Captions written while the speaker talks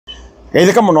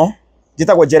Geithika muno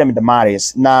njitagwo Jeremy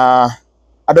Damaris na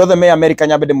andå othe me America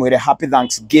nyambe ndimwire happy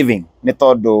Thanksgiving ni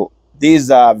tondu this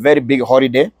is a very big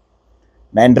holiday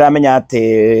na ndramenya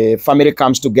ati family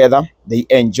comes together, they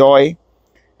enjoy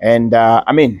and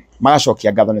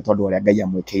magacokia ngatho ni tondu uria Ngai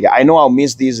amwikire. I know I'll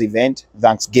miss this event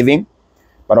Thanksgiving,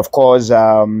 but of course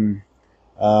I'm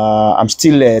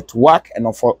still at work and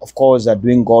of course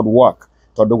doing God work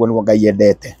tondu gwo niguo Ngai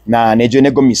endete na nijue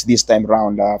ni go miss this time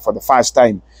round for the first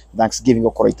time Thanksgiving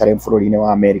okoro itare mfururi-ini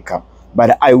wa America, but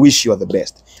I wish you all the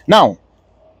best. Now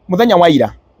muthenya wa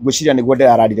ira ngwiciria niguo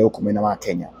ndirararire guku mwena wa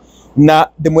Kenya na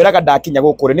ndimwiraga ndakinya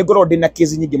gukuri ni ngorwo ndina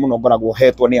case nyingi muno ngoragwo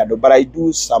hetwo ni andu, but I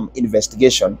do some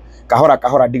investigation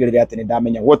kahora ndigirire ati ni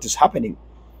ndamenya what is happening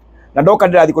na ndoka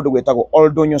ndirathi kundu gwetagwo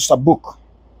Oldonyo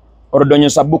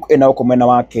Sabuk ina guku mwena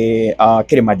wake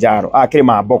Kilimanjaro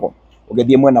Kilimambogo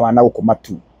ugithie mwena wa na guku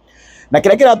Matu na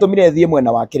kira kiratumire thie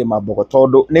mwena wa Kilimambogo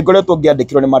tondu ni ngoretwo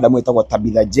ngiandikirwo ni madam wetagwo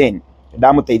Tabitha Jane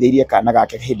ndamuteitheirie kana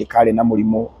gake hindi kari na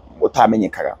murimu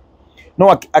utamenyekaga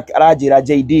no aranjira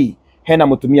JD hena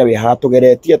mutumia we ha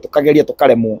tugeretie tukageria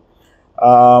tukaremwo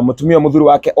mutumia muthuru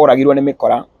wake oragirwo ni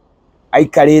mikora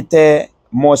aikarite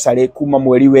Mortuary kuma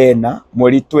mweri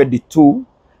 22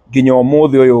 nginya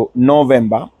umuthi uyu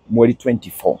November mweri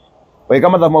 24 wega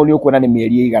mathama uni ukuona ni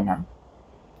mieri igana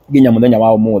nginya muthenya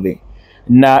wa umuthi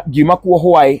na ngiuma kuo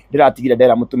hwai ndiratigire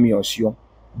ndera mutumia ucio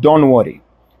don't worry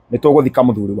nituguthika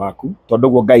muthuri waku tondu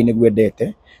gwo Ngai niguo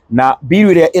endete na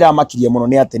biru iria iramakirie muno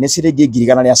ni ati ni ciringi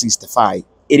 165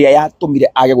 iria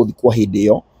yatumire age guthikwo hindi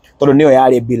iyo tondu niyo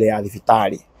yari bill ya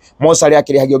thibitari Mortuary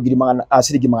akirihagio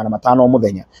ciringi 500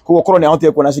 muthenya koguo korwo ni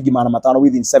ahotire kuona ciringi 500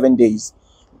 within 7 days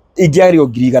igiario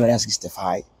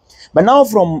 165 but now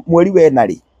from mweri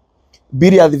wenari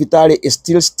bill ya thibitari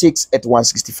still sticks at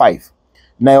 165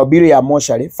 na yo bill ya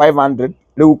Mortuary 500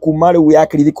 riu kuma riu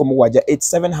yakirithiko mugwanja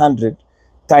 8700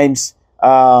 times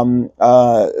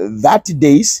 30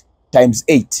 days times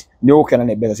 8 ni ukena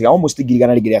ne mbeca almost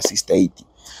 168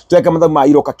 tweka mathamu ma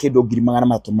iroka kindu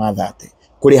 330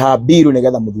 kuriha biru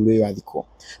nigetha muthuri uyu athiko.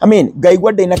 Ngai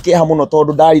gwa ndina kiha muno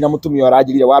tondu ndari na mutumia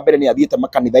aranjirire wa mbere ni athiete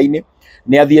makanitha-ini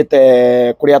ni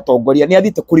athiete kuri atongoria ni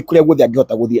athiete kuri guthia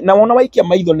angihota guthie na wona waikia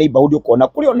maitho neighborhood ukona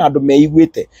kuri ona andu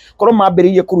meiguite korwo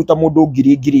mambiririe kuruta mundu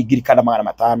ngiri kana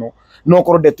 500 no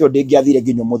korwo ndete ndingiathire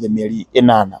nginya muthe mieri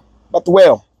 8 but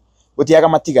well gutiaga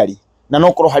matigari na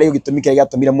no korwo hari gitumi kiria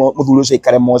giatumire muthuri ucio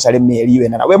ikare Mortuary mieri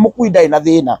 8 we mukui ndai na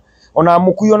thina ona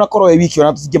mukui ona korwo we wiki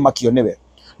ona tutingimakio niwe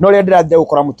no ria ndirathe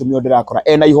gukora mutumia ndirakora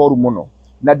ena ihoru muno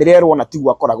na ndirerwo na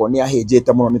tigwa koragwo ni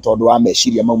ahinjite muno ni tondu wa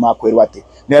meciria mau makwirwo ati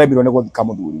ni aremirwo ni guthika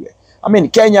muthuri we.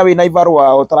 Kenya we na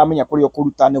ivarwa utaramenya kuri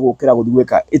okuruta ni gukira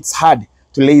guthigwika it's hard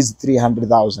to raise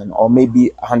 300,000 or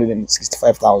maybe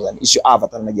 165,000 icio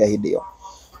avataranagia hindi iyo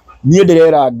ni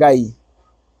ndirera Ngai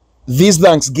this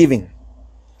Thanksgiving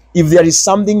if there is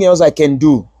something else I can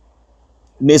do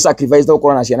ni sacrifice to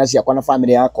korona ciana ciakwa na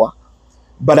family yakwa,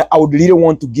 but I would really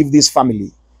want to give this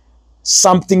family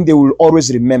something they will always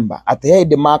remember at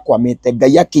the makwa mete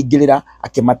Ngai akingirira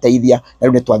akimateithia na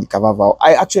riu nitwathika vavao.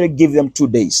 I actually give them 2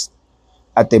 days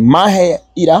at mahe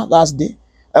ira Thursday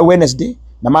Wednesday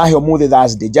na mahe umuthi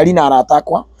Thursday jari na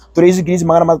aratakwa turaisi ngiri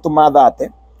 330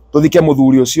 tuthike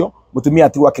muthuri ucio mutumia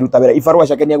ati wakiruta wera ifarwa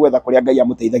ciake ni gwetha kuria Ngai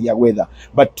amuteithagia gwetha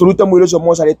but turute mwiri ucio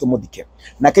Mortuary tumuthike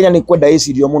na Kenya ni kwenda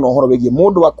icirio muno horo wegie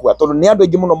mundu akua tondu ni andu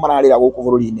aingi muno mararira guku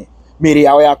bururi-ini miri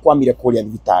yao ya kwamire kuria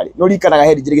thibitari no rikanaga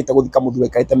heri njirigite guthika muthuri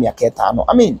ikarite miaka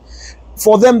 5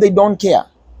 for them they don't care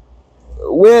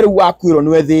weru wakwiro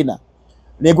niwe thina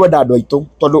ni ngwenda andu aitu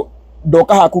tondu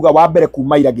ndoka hakuga wa mbere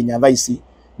kuma ira nginya thaa ici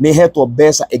ni hetwo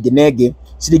mbeca ingi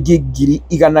ciringi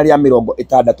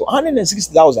 160,000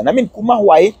 160,000 kuma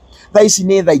hwai thaa ici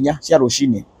ni thaa 4 cia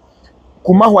rucini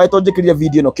kuma hwai tonjikiriria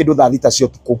video no kindu thaa 6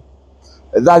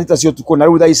 cia utuku na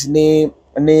riu thaa ici ni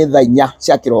thaa 4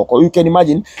 cia kiroko. You can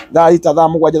imagine thaa 6 thaa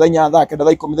 7 thaa 8 thaa 9 thaa 10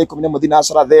 thaa 11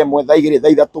 thinacara thaa 1 thaa 2 thaa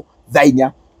 3 thaa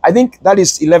 4 I think that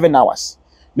is 11 hours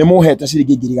ni muheta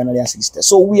ciringi 160.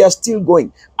 So we are still going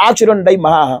actually on daima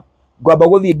haha ngwamba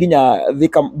guthie nginya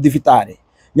thibitari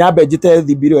nyambe njite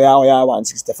thibirio yao ya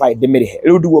 165 ndimirihe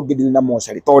riu ndugo ngidili na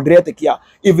Mortuary to ndiretekia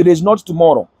if it is not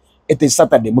tomorrow it is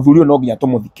Saturday muthuri no nginya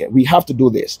tumuthike. We have to do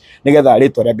this nigetha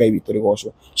ritwa ria Ngai witu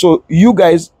rigocwo. So you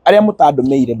guys aria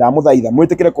mutandumeire ndamuthaitha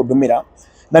mwitikire kundumira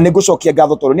na nigucokia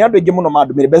ngatho tondu ni andu aingi muno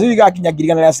mandumire mbeca igakinya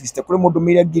 160 kuri mundu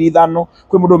mire 5,000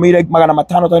 kuri mundu mire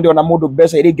 500 tondu ona mundu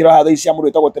mbeca iri ngira hatha cia mundu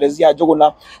wetagwo Terezia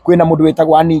Njuguna kwina mundu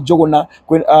wetagwo Ani Njuguna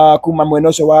kuma mwena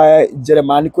ucio wa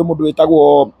Jeremani kwi mundu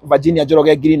wetagwo Virginia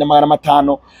Njoroge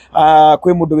 500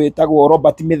 kwi mundu wetagwo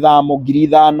Robert Mithamo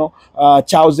 5,000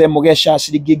 Charles Mugesha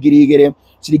ciringi 2,000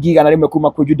 ciringi 100 kuma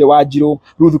kwĩ Jude Wanjiru,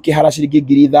 Ruthu Kĩhara ciringi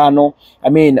 5,000, I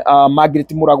mean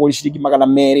Margaret Muragũri ciringi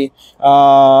 200,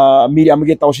 Miriam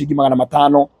Gĩtaũ ciringi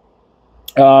 500,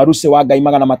 Ruse wa Ngai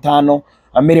 500,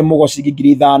 Mary Mugo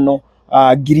ciringi 5,000,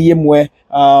 1,000,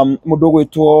 mũndũ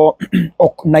ũgwĩtwo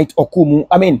Night Okumu,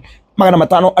 I mean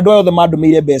 500. Andũ othe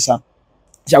mandũmĩire mbeca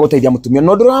cia gũteithia mũtumia.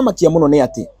 No ndĩramakia mũno nĩ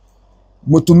atĩ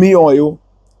mũtumia ũyũ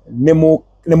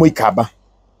nĩ mũikamba.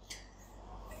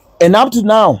 And up to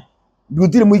now,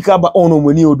 gutire muikamba ono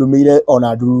mwe ni odomeire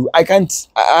ona nduru. I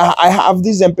have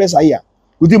this M-Pesa here.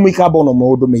 Gutire muikamba ono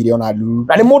mwe odomeire ona nduru.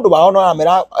 Na ni mundu wa ona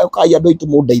amera kai andu aitu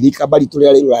mundeithie kambari turi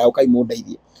ari rura kai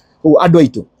mundeithie. Andu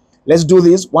aitu, let's do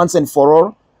this once and for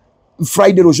all.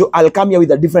 Friday rojo I'll come here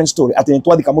with a different story. Ati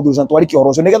ntwathika muthuruca ntwariki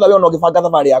oroco nigetha we ona ugibanga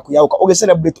thabari yaku ya uka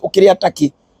celebrate ukiria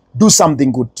taki. Do something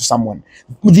good to someone.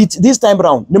 This time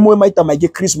round, ni mwe maita maige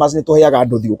Christmas ni tuheaga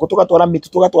andu thiuko, tugatwara mitu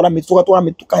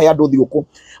tukahe andu thiuko.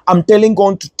 I'm telling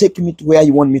God to take me to where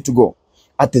He want me to go.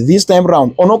 At this time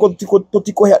round, onoko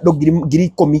tutikohe andu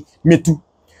 10,000 mitu.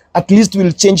 At least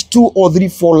we'll change 2 or 3,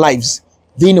 4 lives.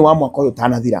 Thini wa mwaka uyu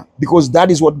tanathira, because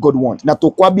that is what God want. Na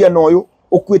tukwambia noyo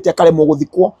okuite akare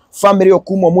muguthikwo family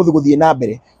okumwa muthi guthie na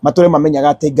mbere matore mamenyaga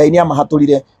ati Ngai ni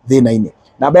amahatulire thina-ini.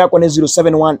 Namba yakwa ni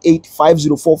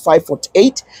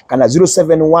 0718504548 kana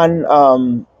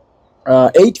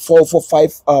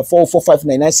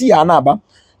 0718445459. I see her number.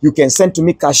 You can send to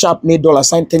me cash app ni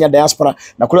 $sign Kenya diaspora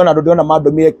na kule na ndio na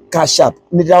madomire cash app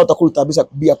ni ndĩrahota kũruta mbeca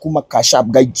bia kuma cash app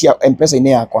ngaikia M-Pesa ine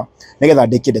yakwa nigetha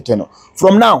ndĩkĩnde tweno.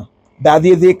 From now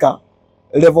ndathie thika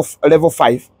level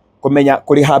 5 kumenya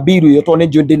kuriha biru yo to ne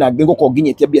njundi na ngĩgũkorwo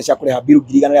nginyĩtie bia cia kuriha biru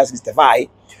 165.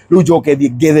 Rĩu njoke thie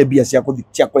ngethe bia cia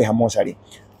kuriha mocarĩ.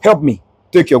 Help me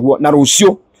take your word. Na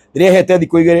rũciũ ndĩrehete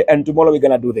thikũ 2 and tomorrow we're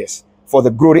gonna do this for the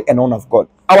glory and honor of God.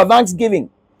 Our Thanksgiving,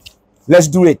 let's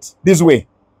do it this way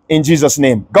in Jesus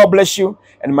name. God bless you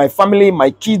and my family,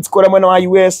 my kids kũrĩa mwena wa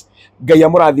US. Ngai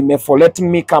amũrathime for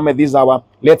letting me come at this hour.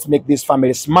 Let's make this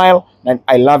family smile and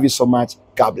I love you so much.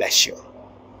 God bless you.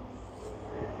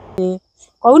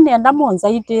 Kwa unenda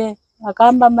monzaite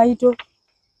akamba maitu.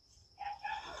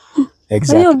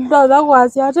 Exactly. Hiyo ndo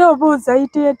kwasi ate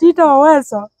monzaite tita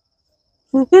uwezo.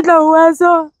 Tita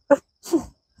uwezo.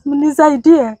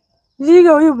 Mnisaidie. Nige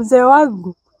huyu mzee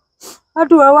wangu.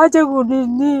 Watu wawache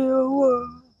kunini.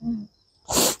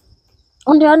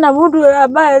 Unaona mtu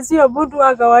ambaye sio mtu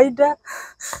wa kawaida.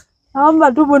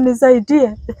 Naomba tu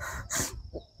mnisaidie.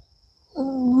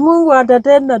 Mungu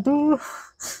atatenda tu.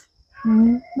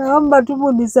 Naomba tu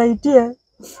mnisaidie.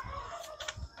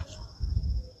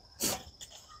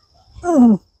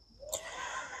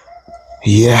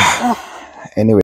 Yeah. Anyway.